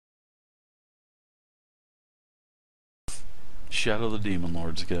Shadow of the Demon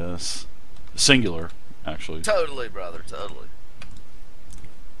Lords, guys. Singular, actually. Totally, brother, totally.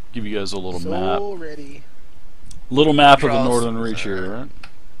 Give you guys a little So map. ready. Little map of the Cross, Northern Reach here, right?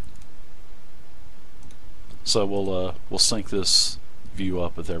 So we'll sync this view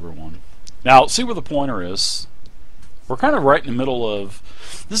up with everyone. Now, see where the pointer is. We're kind of right in the middle of...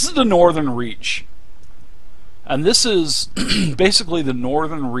 This is the Northern Reach. And this is... basically, the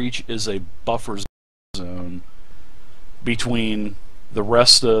Northern Reach is a buffer zone between the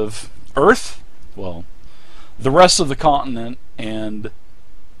rest of Earth, well, the rest of the continent, and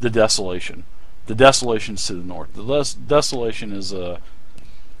the Desolation. The Desolation's to the north. The Desolation is a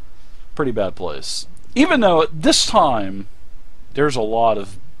pretty bad place. Even though at this time, there's a lot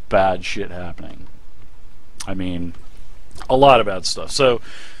of bad shit happening. I mean, a lot of bad stuff. So,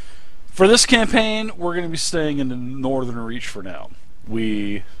 for this campaign, we're going to be staying in the Northern Reach for now.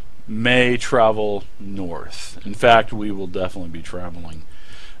 We may travel north. In fact, we will definitely be traveling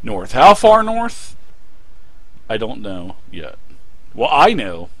north. How far north? I don't know yet. Well, I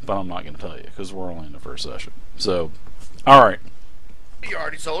know, but I'm not going to tell you because we're only in the first session. So, alright. You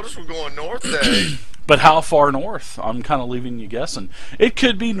already told us we're going north today. But how far north? I'm kind of leaving you guessing. It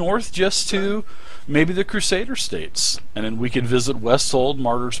could be north just to maybe the Crusader states. And then we could visit Westhold,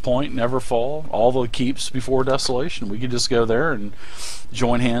 Martyr's Point, Neverfall, all the keeps before Desolation. We could just go there and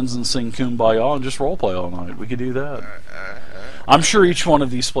join hands and sing Kumbaya and just roleplay all night. We could do that. I'm sure each one of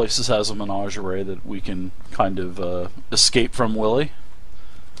these places has a menagerie that we can kind of escape from, Willie.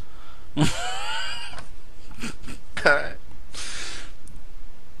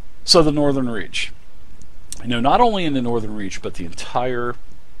 So the Northern Reach. You know, not only in the Northern Reach, but the entire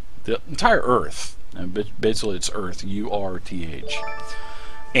Earth. And basically, it's Earth, U-R-T-H.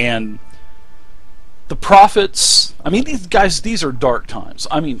 And the prophets. I mean, these are dark times.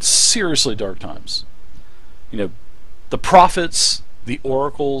 I mean, seriously dark times. You know, the prophets, the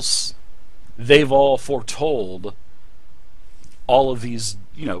oracles, they've all foretold all of these.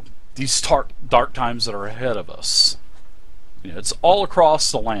 You know, these dark times that are ahead of us. You know, it's all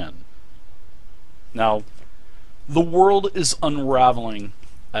across the land. Now, the world is unraveling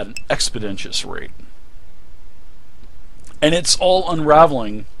at an exponential rate. And it's all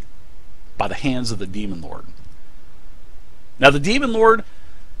unraveling by the hands of the Demon Lord. Now, the Demon Lord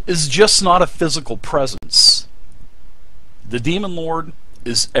is just not a physical presence. The Demon Lord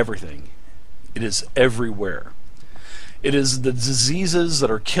is everything. It is everywhere. It is the diseases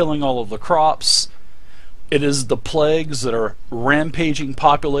that are killing all of the crops. It is the plagues that are rampaging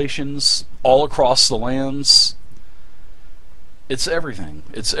populations all across the lands. It's everything.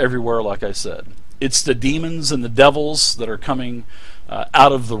 It's everywhere, like I said. It's the demons and the devils that are coming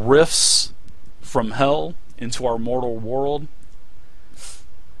out of the rifts from hell into our mortal world.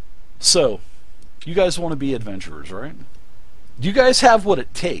 So, you guys want to be adventurers, right? Do you guys have what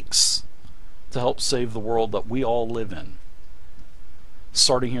it takes to help save the world that we all live in?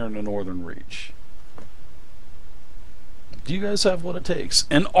 Starting here in the Northern Reach. Do you guys have what it takes?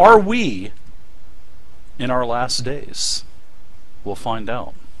 And are we in our last days? We'll find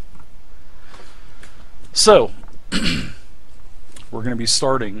out. So, we're going to be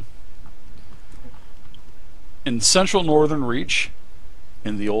starting in Central Northern Reach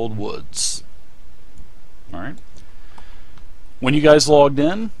in the Old Woods. Alright? When you guys logged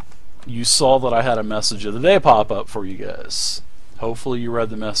in, you saw that I had a message of the day pop up for you guys. Hopefully you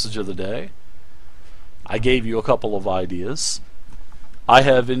read the message of the day. I gave you a couple of ideas. I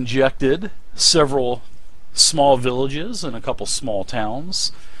have injected several small villages and a couple small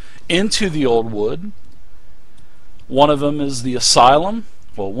towns into the Old Wood. One of them is the Asylum.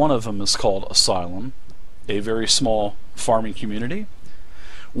 Well, one of them is called Asylum, a very small farming community.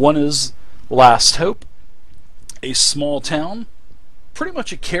 One is Last Hope, a small town, pretty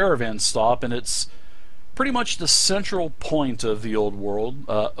much a caravan stop, and it's pretty much the central point of the Old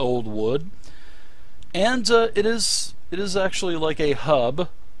Wood. And it is actually like a hub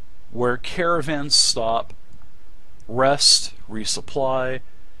where caravans stop, rest, resupply,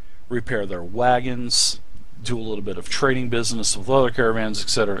 repair their wagons, do a little bit of trading business with other caravans,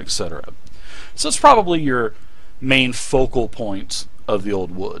 etc., etc. So it's probably your main focal point of the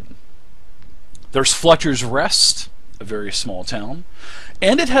Old Wood. There's Fletcher's Rest, a very small town,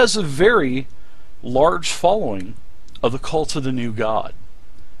 and it has a very large following of the cult of the new god.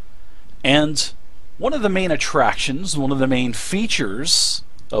 And one of the main attractions, one of the main features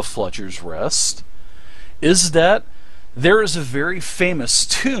of Fletcher's Rest is that there is a very famous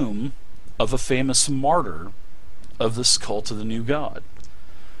tomb of a famous martyr of this cult of the new god.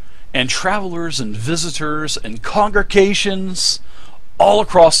 And travelers and visitors and congregations all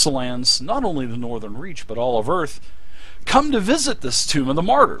across the lands, not only the Northern Reach, but all of Earth, come to visit this tomb of the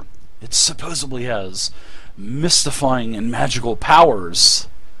martyr. It supposedly has mystifying and magical powers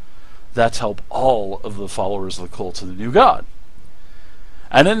that help all of the followers of the cult of the new god.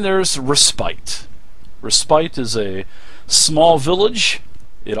 And then there's Respite. Respite is a small village.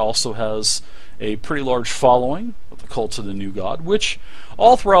 It also has a pretty large following of the cult of the new god, which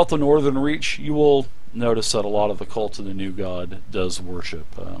all throughout the Northern Reach you will notice that a lot of the cult of the new god does worship,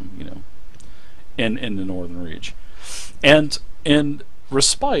 in the Northern Reach. And in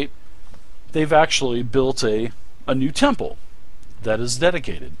Respite, they've actually built a new temple that is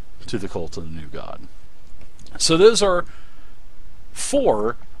dedicated to the cult of the new god. So those are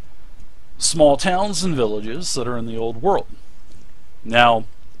 4 small towns and villages that are in the old world. Now,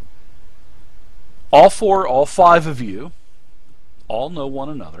 all 5 of you all know one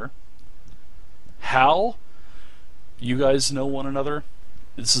another. How you guys know one another,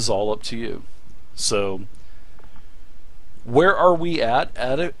 this is all up to you. So, where are we at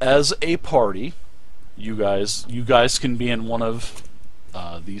as a party? You guys can be in one of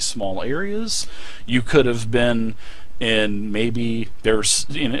these small areas. You could have been in, maybe there's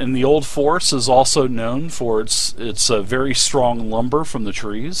in the old forest is also known for its a very strong lumber from the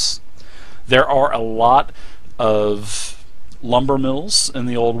trees. There are a lot of lumber mills in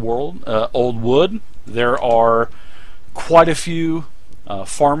the old world, old wood. There are quite a few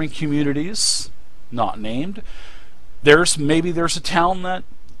farming communities, not named. Maybe there's a town that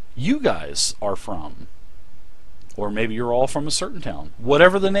you guys are from, or maybe you're all from a certain town.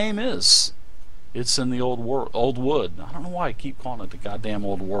 Whatever the name is, it's in the old wood. I don't know why I keep calling it the goddamn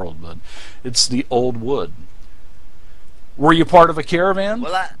old world, but it's the old wood. Were you part of a caravan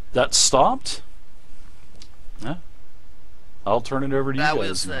that stopped? Yeah. I'll turn it over to you guys. I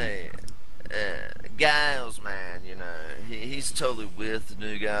will say, Giles, man, he's totally with the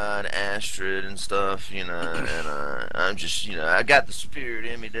new god, Astrid and stuff, and I'm just, I got the spirit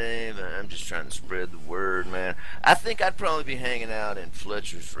in me, Dave, and I'm just trying to spread the word, man. I think I'd probably be hanging out in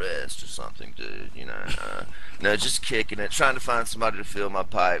Fletcher's Rest or something, dude, just kicking it, trying to find somebody to fill my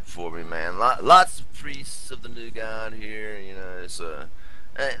pipe for me, man. Lots of priests of the new god here, it's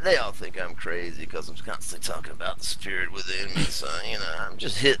they all think I'm crazy because I'm constantly talking about the spirit within me. So, I'm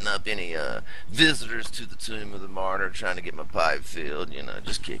just hitting up any visitors to the tomb of the martyr, trying to get my pipe filled.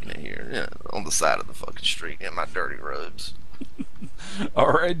 Just kicking it here, on the side of the fucking street in my dirty robes.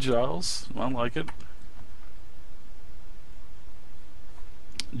 All right, Giles, I like it.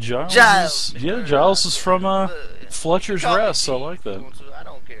 Giles is from Fletcher's Rest. I like that. I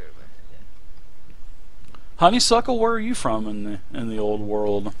don't care. Honeysuckle, where are you from in the old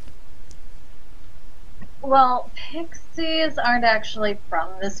world? Well, pixies aren't actually from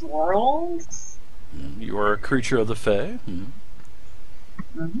this world. You are a creature of the Fae.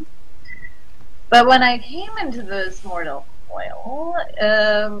 Mm-hmm. But when I came into this mortal coil,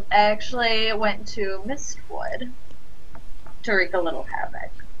 I actually went to Mistwood to wreak a little havoc.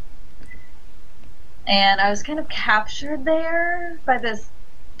 And I was kind of captured there by this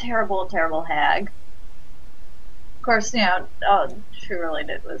terrible, terrible hag. Of course, all she really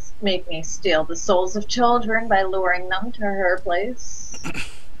did was make me steal the souls of children by luring them to her place.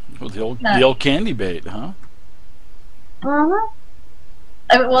 Well, the old candy bait, huh? Uh-huh.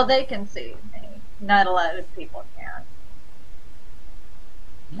 Well, they can see me. Not a lot of people can.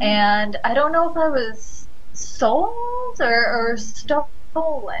 And I don't know if I was sold or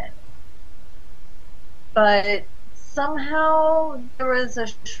stolen. But somehow there was a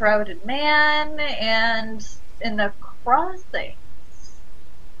shrouded man and in the crossings.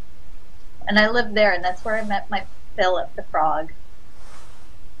 And I lived there, and that's where I met my Philip the Frog.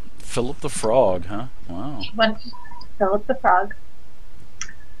 Philip the Frog, huh? Wow. Philip the Frog.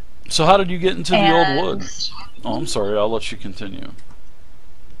 So how did you get into the old wood? Oh, I'm sorry, I'll let you continue.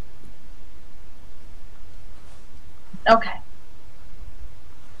 Okay.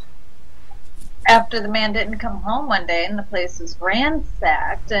 After the man didn't come home one day and the place was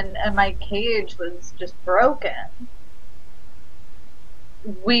ransacked and my cage was just broken,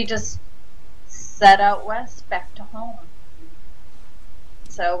 we just set out west back to home.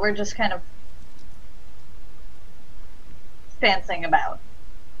 So we're just kind of fancying about.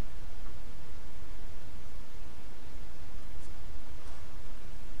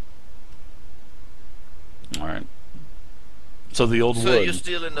 All right. So the old wood. So you're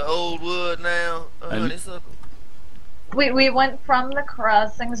still in the old wood now, Honeysuckle? We went from the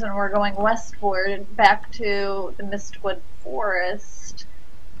crossings and we're going westward back to the Mistwood Forest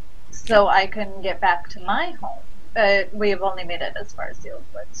so I can get back to my home. We have only made it as far as the old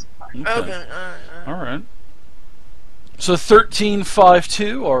woods. Okay. All right. So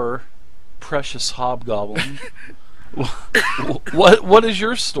 1352, our precious hobgoblin, What is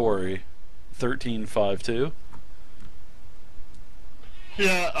your story? 1352.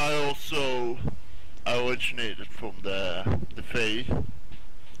 Yeah, I originated from the Fae,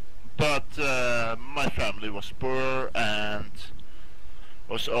 but my family was poor and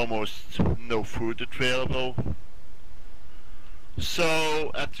was almost no food available.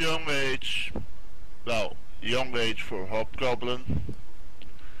 So at young age, well, young age for Hobgoblin,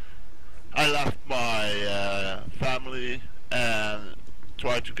 I left my family and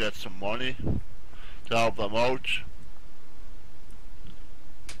tried to get some money to help them out.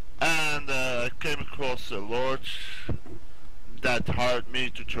 And came across a lord that hired me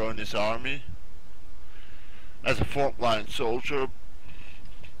to join his army as a frontline soldier.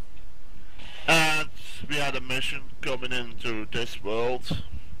 And we had a mission coming into this world,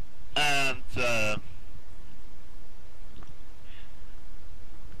 and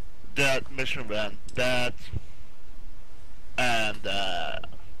that mission went bad, and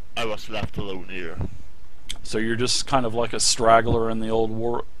I was left alone here. So you're just kind of like a straggler in the old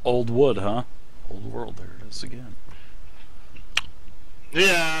wood, huh? Old world, there it is again.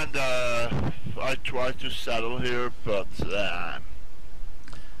 Yeah, and I tried to settle here, but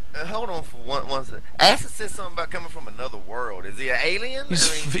hold on for one second. Ashton said something about coming from another world. Is he an alien?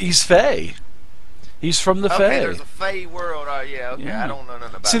 He's Fae. He's from the Fae. Okay, there's a Fae world. Oh, yeah, okay. Yeah. I don't know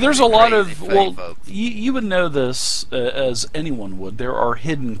nothing about See, there's a lot of... Fae Well, folks. you would know this as anyone would. There are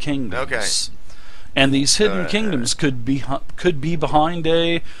hidden kingdoms. Okay. And these hidden kingdoms could be behind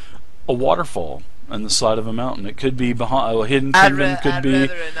a waterfall on the side of a mountain. It could be behind... A hidden kingdom I'd could be...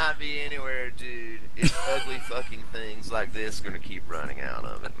 rather it not be anywhere, dude. It's ugly fucking things like this going to keep running out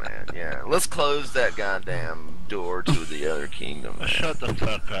of it, man. Yeah. Let's close that goddamn door to the other kingdom, man. shut the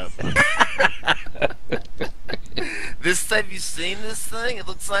fuck up. Have you seen this thing? It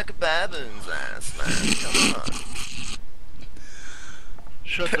looks like a baboon's ass, man. Come on.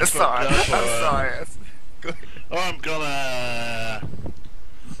 Shut the fuck Sorry. up. I'm sorry. Go ahead. I'm gonna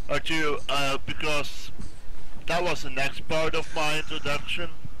hurt you because that was the next part of my introduction.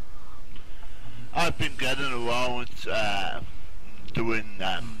 I've been getting around doing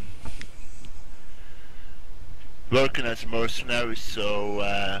working as a mercenary, so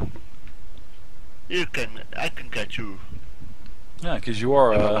I can get you. Yeah, because you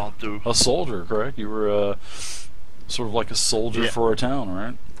are if I want to. a soldier, correct? You were sort of like a soldier for a town,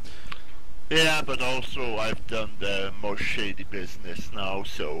 right? Yeah, but also I've done the more shady business now,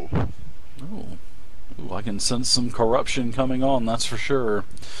 so... Ooh, I can sense some corruption coming on, that's for sure.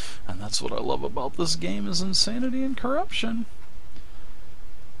 And that's what I love about this game, is insanity and corruption.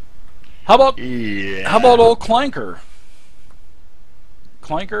 How about old Clanker?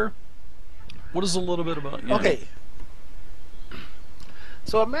 Clanker? What is a little bit about you? Okay.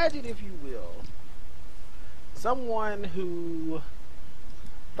 So imagine, if you will, someone who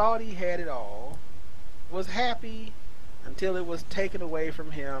thought he had it all, was happy until it was taken away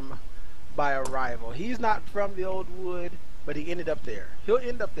from him by a rival. He's not from the old wood, but he ended up there. He'll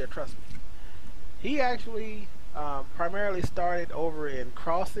end up there, trust me. He actually primarily started over in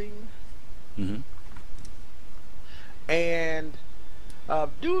Crossing. Mm-hmm. And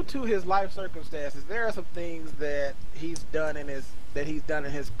due to his life circumstances, there are some things that he's done in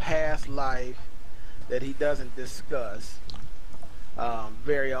his past life that he doesn't discuss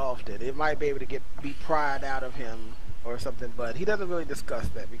very often. It might be able to be pried out of him or something, but he doesn't really discuss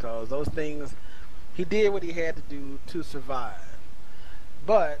that because those things, he did what he had to do to survive.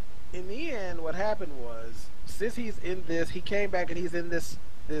 But in the end, what happened was, since he's in this, he came back and he's in this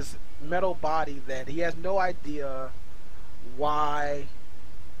metal body that he has no idea why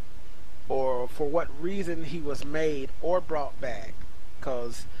or for what reason he was made or brought back,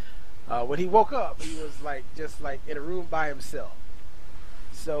 because when he woke up, he was just in a room by himself.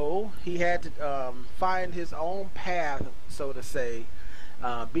 So he had to find his own path, so to say.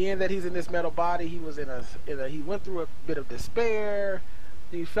 Being that he's in this metal body, he was he went through a bit of despair.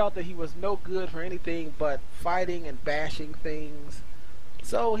 He felt that he was no good for anything but fighting and bashing things.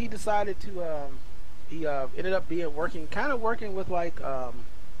 So he decided to he ended up working with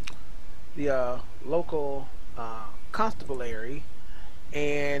the local constabulary,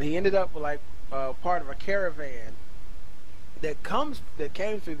 and he ended up with part of a caravan that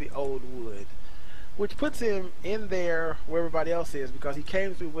came through the old wood, which puts him in there where everybody else is, because he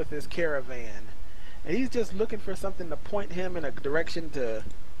came through with his caravan, and he's just looking for something to point him in a direction to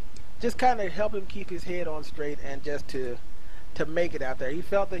just kind of help him keep his head on straight and just to make it out there. He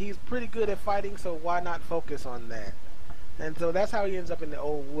felt that he's pretty good at fighting, so why not focus on that? And so that's how he ends up in the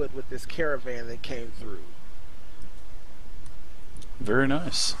old wood with this caravan that came through. Very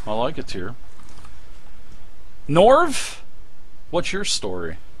nice. I like it here. Norv, what's your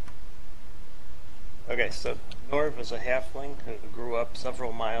story? Okay, so Norv was a halfling who grew up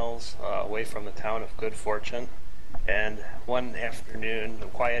several miles away from the town of Good Fortune. And one afternoon, a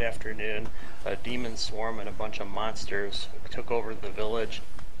quiet afternoon, a demon swarm and a bunch of monsters took over the village,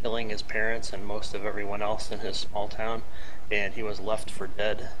 killing his parents and most of everyone else in his small town, and he was left for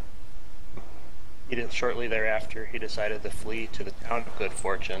dead. Shortly thereafter, he decided to flee to the town of Good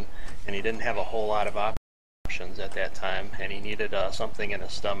Fortune, and he didn't have a whole lot of options at that time, and he needed something in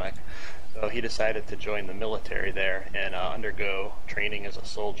his stomach. So he decided to join the military there and undergo training as a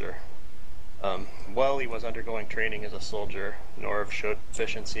soldier. While he was undergoing training as a soldier, Norv showed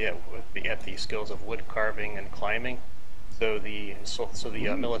proficiency at the skills of wood carving and climbing. So the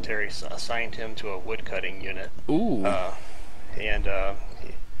military assigned him to a woodcutting unit. Ooh. And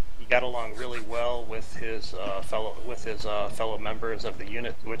he got along really well with his fellow members of the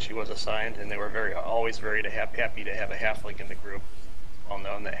unit to which he was assigned, and they were always very happy to have a halfling in the group. Well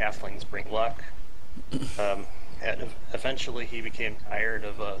known that halflings bring luck. Eventually, he became tired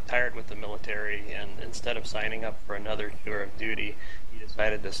with the military, and instead of signing up for another tour of duty, he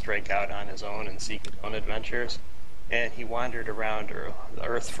decided to strike out on his own and seek his own adventures. And he wandered around the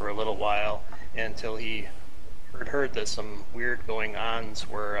Earth for a little while until he heard that some weird going-ons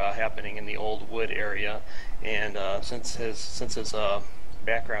were happening in the Old Wood area. And since his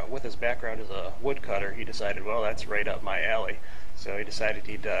background as a woodcutter, he decided, well, that's right up my alley. So he decided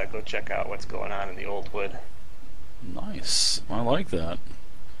he'd go check out what's going on in the Old Wood. Nice. I like that.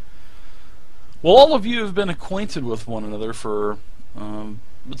 Well, all of you have been acquainted with one another for,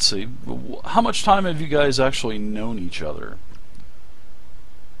 let's see, how much time have you guys actually known each other?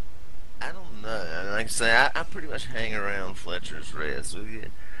 I don't know. Like I say, I pretty much hang around Fletcher's Rest.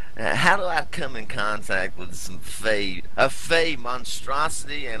 How do I come in contact with a fey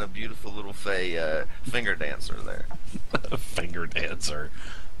monstrosity and a beautiful little fey finger dancer there? Finger dancer.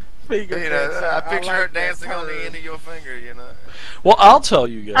 I picture her dancing on the end of your finger, Well, I'll tell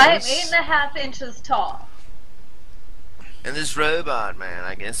you guys. I'm 8.5 inches tall. And this robot, man,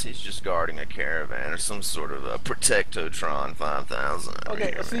 I guess he's just guarding a caravan or some sort of a Protectotron 5000.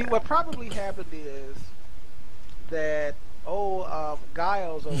 Okay, see, what probably happened is that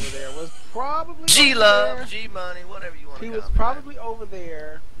Giles over there was probably G-Love, G-Money, whatever you want to He call was it. probably over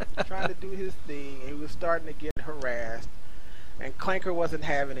there trying to do his thing, and he was starting to get harassed. And Clanker wasn't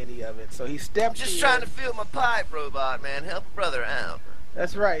having any of it, so he stepped in. Just trying to fill my pipe, robot, man. Help a brother out.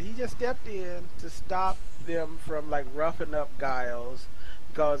 That's right. He just stepped in to stop them from, like, roughing up Giles,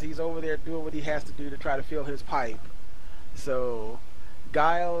 because he's over there doing what he has to do to try to fill his pipe. So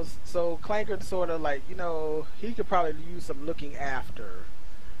Clanker sort of, like, he could probably use some looking after.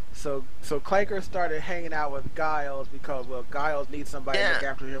 So Clanker started hanging out with Giles because, well, Giles needs somebody to look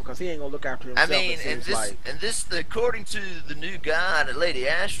after him because he ain't gonna look after himself. I mean, according to the new guy, Lady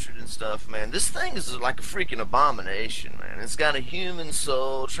Astrid and stuff, man, this thing is like a freaking abomination, man. It's got a human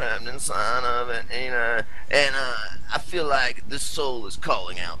soul trapped inside of it, and I feel like this soul is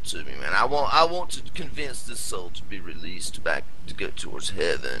calling out to me, man. I want to convince this soul to be released back to go towards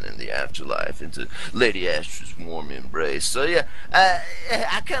heaven and the afterlife, into Lady Astrid's warm embrace. So yeah,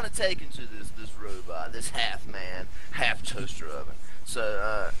 I kind of taken to this robot, this half man, half toaster oven.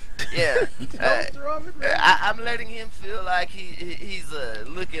 So yeah, I'm letting him feel like he's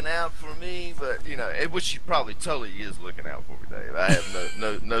looking out for me, but which he probably totally is looking out for me, Dave. I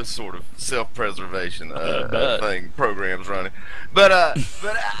have no sort of self-preservation thing programs running, but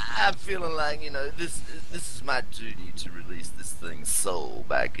I'm feeling like this is my duty to release this thing's soul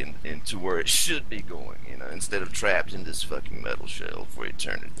back into where it should be going, instead of trapped in this fucking metal shell for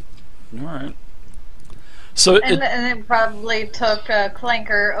eternity. All right. So and it probably took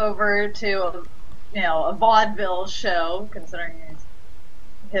Clanker over to a vaudeville show, considering he's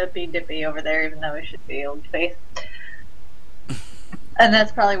hippy dippy over there, even though he should be old faced. And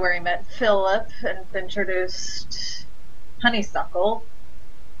that's probably where he met Philip and introduced Honeysuckle.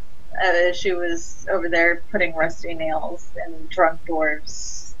 She was over there putting rusty nails in drunk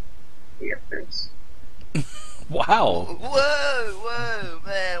dwarves' ears. Wow. Whoa,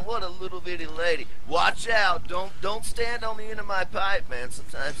 man, what a little bitty lady. Watch out, don't stand on the end of my pipe, man.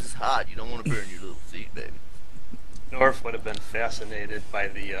 Sometimes it's hot, you don't want to burn your little feet, baby. North would have been fascinated by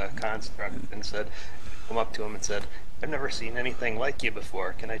the construct and come up to him and said, I've never seen anything like you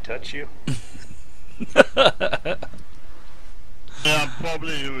before. Can I touch you? Yeah,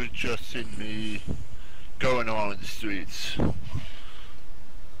 probably he was just seen me going on in the streets.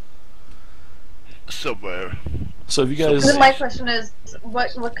 Somewhere. So if you guys... So my question is,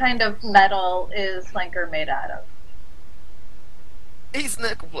 what kind of metal is Clanker made out of? He's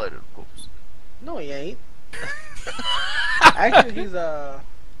nickel-plated, of course. No, he ain't. Actually,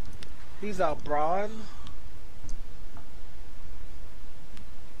 he's a bronze.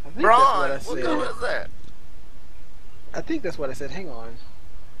 I think Braun, that's what what I color said. is that? I think that's what I said. Hang on.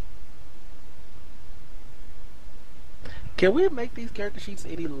 Can we make these character sheets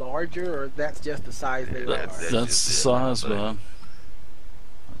any larger, or that's just the size they Yeah, are? that's That's the just it, size, buddy. man.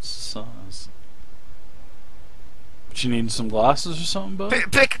 That's the size. But you need some glasses or something, bud?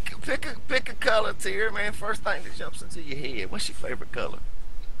 Pick a color, Tier, man. First thing that jumps into your head. What's your favorite color?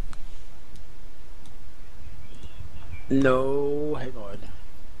 No, hang on.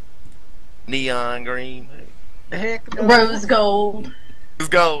 Neon green. Heck no. Rose gold. It's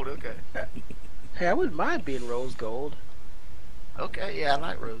gold. Okay. Hey, I wouldn't mind being rose gold, Okay. Yeah, I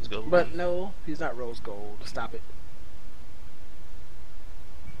like rose gold. but no, he's not rose gold. Stop it.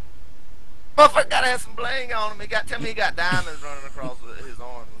 Motherfucker gotta have some bling on him. Tell me he got diamonds running across his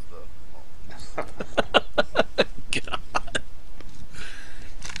arms and stuff. God.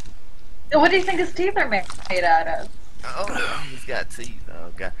 What do you think his teeth are made out of? Oh, he's got teeth. Oh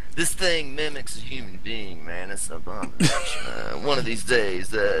god, this thing mimics a human being, man. It's an abomination. One of these days,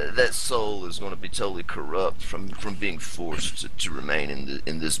 that soul is going to be totally corrupt from being forced to remain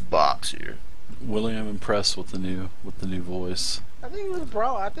in this box here. Willie, I'm impressed with the new voice. I think it was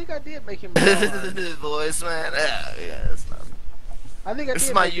brown. I think I did make him The brown. new voice, man. Yeah, that's not. I think I This is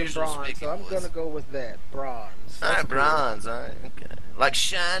did my make him usual bronze, speaking so I'm voice. gonna go with that. Bronze. All right, That's cool. bronze. All right, okay. Like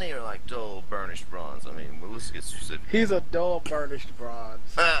shiny or like dull burnished bronze. I mean, well, let's get specific. He's a dull burnished bronze.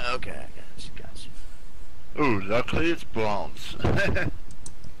 Okay, I got you. Ooh, luckily it's bronze.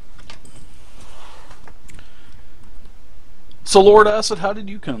 So, Lord Acid, how did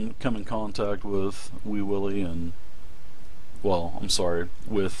you come in contact with Wee Willie and, well, I'm sorry,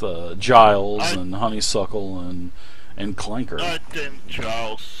 with Giles and Honeysuckle and Clanker? I think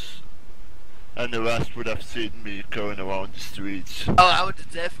Charles and the rest would have seen me going around the streets. Oh, I would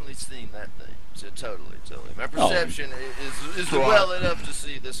have definitely seen that thing. So, totally. My perception is well enough to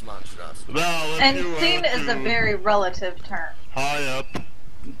see this monstrosity. Well, if And you were seen is a to very relative term. high up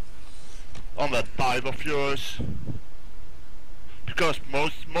on that pipe of yours, because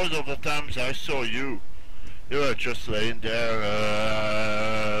most of the times I saw you were just laying there.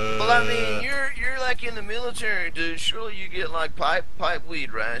 Well, I mean, you're like in the military, dude. Surely you get like pipe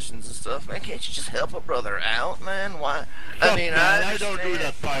weed rations and stuff, man. Can't you just help a brother out, man? Why? I mean, I don't do understand.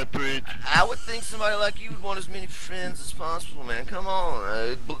 that pipe weed. I would think somebody like you would want as many friends as possible, man. Come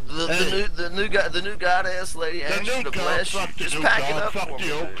on, the new goddess lady The asked you new to gods, bless you. fuck the Just new pack it gods, up fuck for me,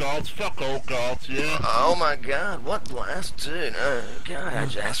 the old dude. gods, fuck old gods, yeah. Oh my God! What blast, dude? God, I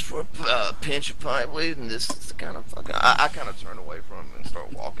just asked for a pinch of pipe weed, and this is kind of fucking. I kind of turn away from him and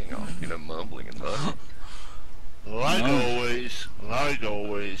start walking off, mumbling and huffing. Like No.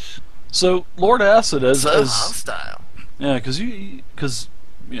 always. So, Lord Acid, as Hostile. yeah, because you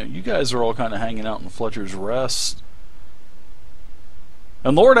guys are all kind of hanging out in Fletcher's Rest,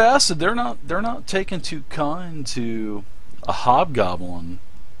 and Lord Acid, they're not taking too kind to a hobgoblin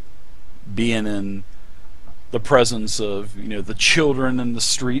being in the presence of the children in the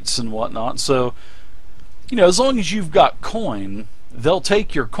streets and whatnot. So, as long as you've got coin, they'll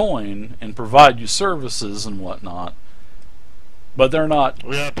take your coin and provide you services and whatnot. But they're not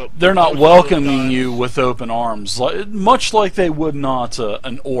Yeah, but they're not most of the welcoming times- you with open arms, much like they would not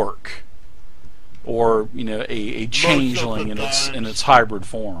an orc or a changeling in times- its hybrid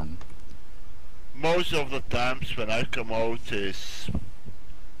form. Most of the times when I come out is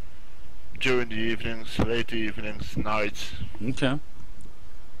during the evenings, late evenings, nights. Okay.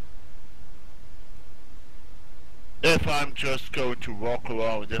 If I'm just going to walk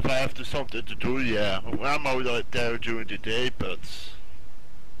around, if I have something to do, yeah, I'm out there during the day, but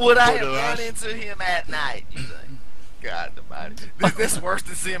Would I For have the run rest- into him at night? You think? God Almighty, this is worse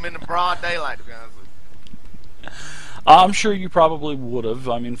than see him in the broad daylight. To be honest with you. I'm sure you probably would have.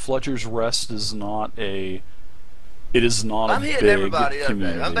 I mean, Fletcher's Rest is not a I'm hitting big everybody up,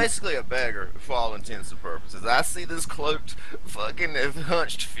 community. man. I'm basically a beggar for all intents and purposes. I see this cloaked, fucking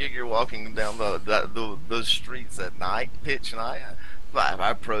hunched figure walking down the streets at night, pitch night. I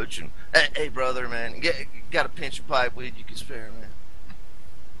approach him. Hey, brother, man, got a pinch of pipe weed you can spare, man?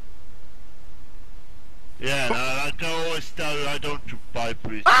 yeah, and I can always tell you I don't do pipe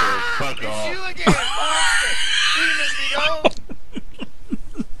weed, so fuck It's off. you again, monster! Demon,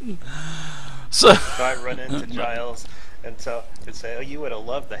 be gone! So So I run into Giles and say, "Oh, you would have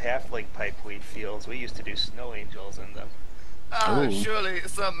loved the halfling pipeweed fields. We used to do snow angels in them." Ooh. Surely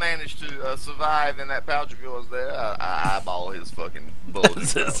some managed to survive in that pouch of yours there. I eyeball his fucking bulging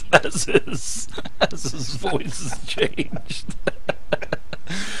pouch. as his voice has changed.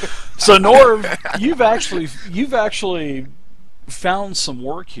 So Norv, you've actually found some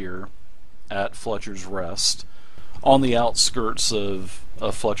work here at Fletcher's Rest. On the outskirts of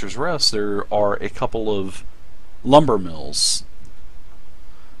Fletcher's Rest, there are a couple of lumber mills,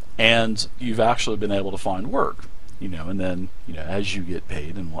 and you've actually been able to find work. And then as you get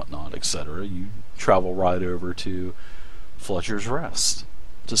paid and whatnot, etc., you travel right over to Fletcher's Rest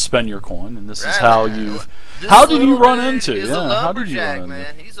to spend your coin, and this is how you've. How did you run into? How did you run into?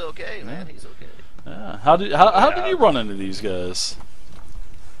 Man, he's okay, man. He's okay. Yeah. How did you run into these guys?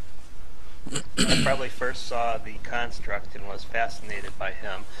 I probably first saw the construct and was fascinated by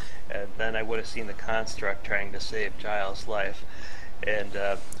him, and then I would have seen the construct trying to save Giles' life, and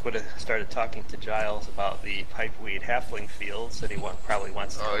would have started talking to Giles about the pipeweed halfling fields that he probably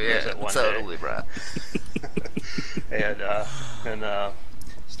wants to visit one day. Totally right. And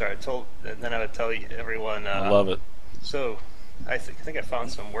then I would tell everyone. I love it. So, I think I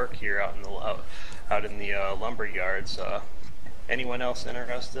found some work here out in the lumber yards. Anyone else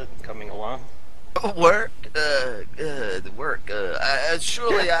interested in coming along? Work? The work.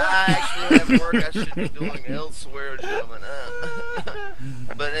 Surely I actually have work I should be doing elsewhere, gentlemen.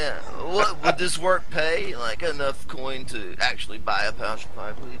 But what would this work pay? Like enough coin to actually buy a pouch of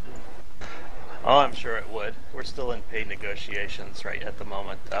pipeweed? Oh, I'm sure it would. We're still in paid negotiations right at the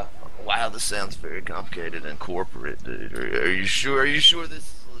moment. Wow, this sounds very complicated and corporate, dude. Are you sure? Are you sure this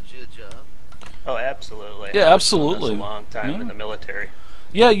is a legit job? Oh, absolutely. Yeah, absolutely. That's a long time in the military.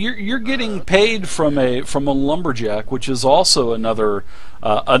 Yeah, you're getting paid from a lumberjack, which is also another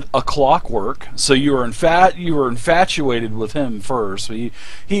a clockwork. So you were infatuated with him first. He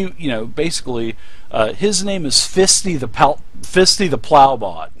basically his name is Fisty the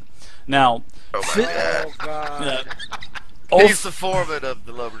Plowbot. Now, Oh God. He's the foreman of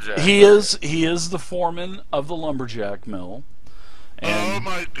the lumberjack. He is the foreman of the lumberjack mill. And, oh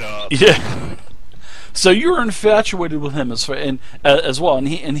my God. Yeah. So you're infatuated with him as well, and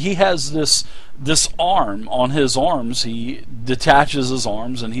he has this arm on his arms. He detaches his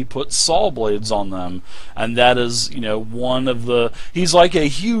arms and he puts saw blades on them, and that is one of the. He's like a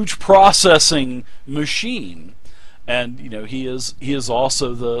huge processing machine, and he is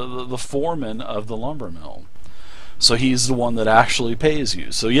also the foreman of the lumber mill. So he's the one that actually pays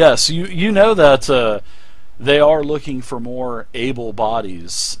you. So yes, you know that they are looking for more able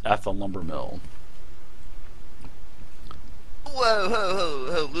bodies at the lumber mill.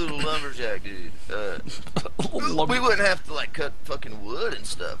 Whoa, little lumberjack dude. We wouldn't have to cut fucking wood and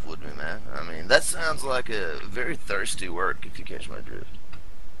stuff, would we, man? I mean, that sounds like a very thirsty work, if you catch my drift.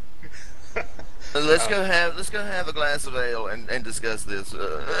 Let's go have a glass of ale and discuss this.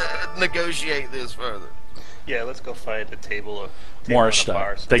 Negotiate this further. Yeah, let's go find a table Morris, on a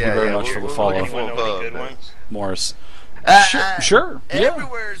bar. thank you very much for the follow. Anyone know any good ones? Morris. Sure. Yeah.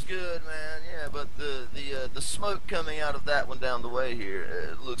 Everywhere's good, man. Yeah, but the smoke coming out of that one down the way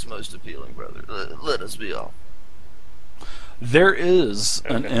here looks most appealing, brother. Let us be off. There is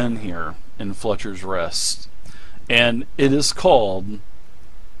an inn here in Fletcher's Rest, and it is called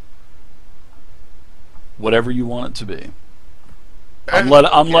whatever you want it to be. I'm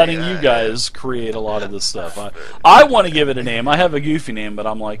letting you guys create a lot of this stuff. I want to give it a name. I have a goofy name, but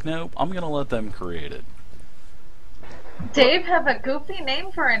I'm like, nope, I'm going to let them create it. Dave have a goofy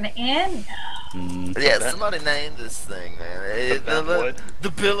name for an inn? Yeah, somebody named this thing, man. The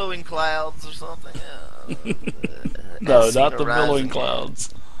Billowing Clouds or something. Yeah. No, not the Billowing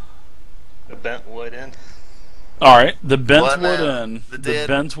Clouds. The Bentwood Inn. All right, the Bentwood Inn. The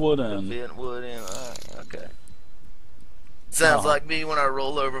Bentwood Inn. The Bentwood Inn. Okay. Sounds like me when I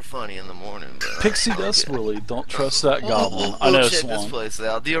roll over funny in the morning. Pixie dust, really. Don't trust that goblin. We'll I know, check Swan. this place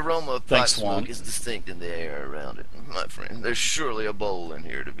out. The aroma of pipe Swan. smoke is distinct in the air around it, my friend. There's surely a bowl in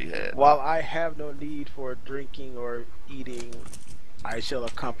here to be had. While I have no need for drinking or eating, I shall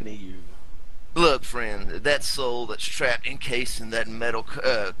accompany you. Look, friend, that soul that's trapped encased in that metal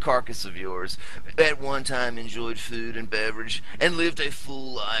carcass of yours at one time enjoyed food and beverage and lived a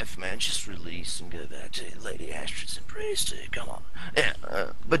full life, man. Just release and go back to Lady Astrid's embrace, dude. Come on. Yeah,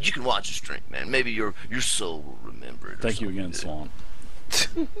 but you can watch us drink, man. Maybe your soul will remember it. Thank you again, Swan.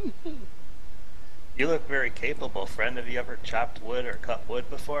 You look very capable, friend. Have you ever chopped wood or cut wood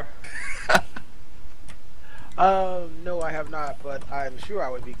before? No, I have not, but I'm sure I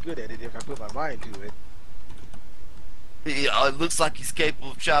would be good at it if I put my mind to it. Yeah, it looks like he's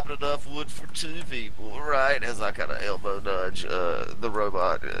capable of chopping enough wood for two people, right? As I kind of elbow nudge the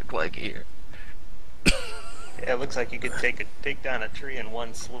robot Clanky here. Yeah, it looks like you could take down a tree in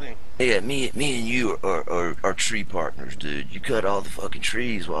one swing. Yeah, me and you are tree partners, dude. You cut all the fucking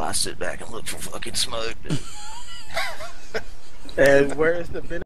trees while I sit back and look for fucking smoke, dude. And where is the benefit?